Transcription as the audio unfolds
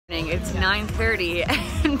It's 9:30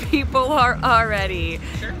 and people are already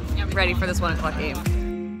ready for this 1 o'clock game.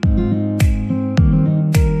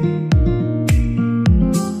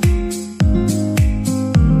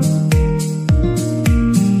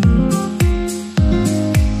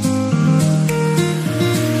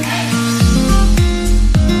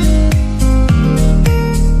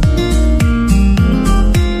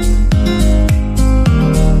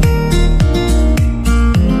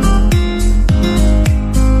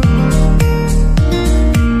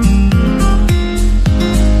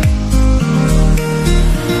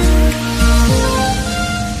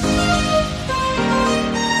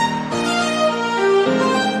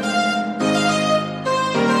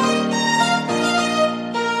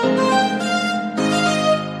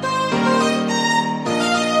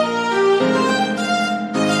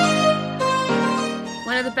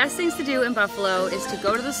 One of the best things to do in Buffalo is to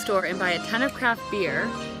go to the store and buy a ton of craft beer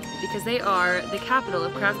because they are the capital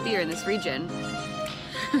of craft beer in this region.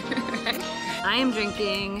 I am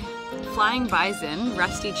drinking Flying Bison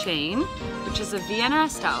Rusty Chain, which is a Vienna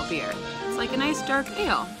style beer. It's like a nice dark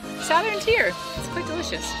ale. Southern tier. It's quite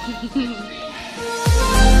delicious.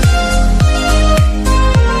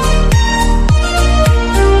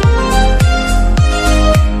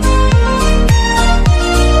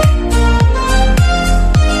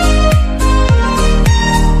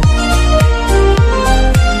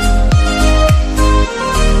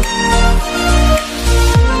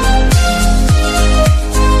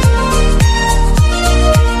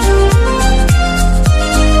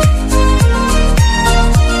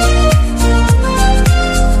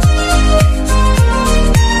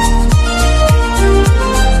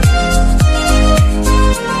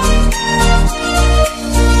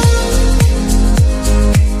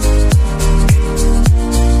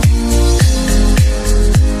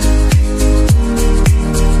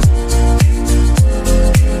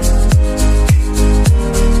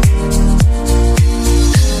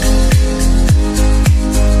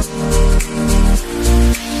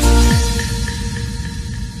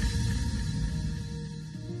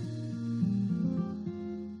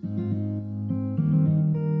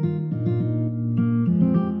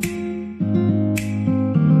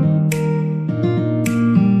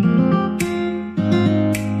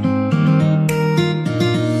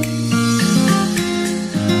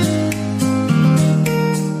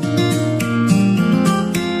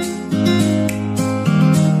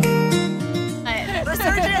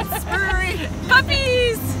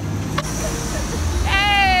 Puppies!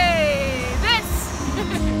 Hey! This!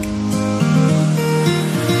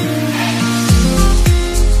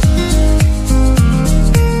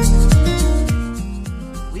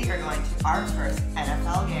 We are going to our first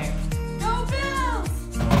NFL game. Go Bills!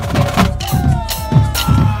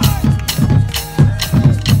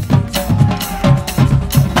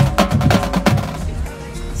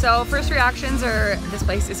 So first reactions are, this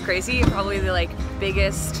place is crazy. Probably the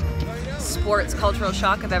biggest sports cultural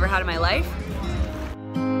shock I've ever had in my life.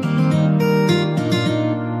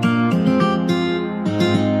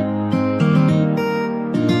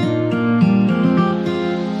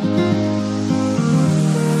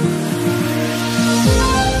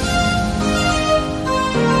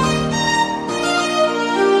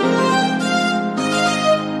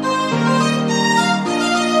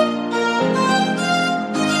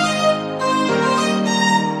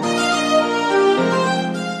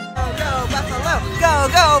 Go,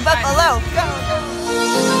 go, Buffalo! Go, go!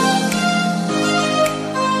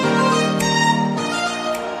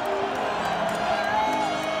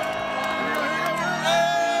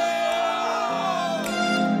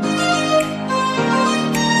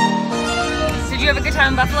 Did you have a good time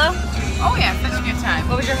in Buffalo? Oh yeah, such a good time.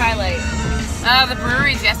 What was your highlight? The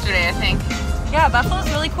breweries yesterday, I think. Yeah, Buffalo's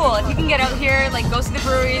really cool. If you can get out here, go see the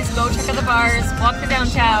breweries, go check out the bars, walk the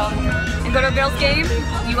downtown, and go to a Bills game,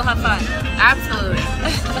 you will have fun.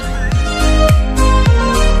 Absolutely.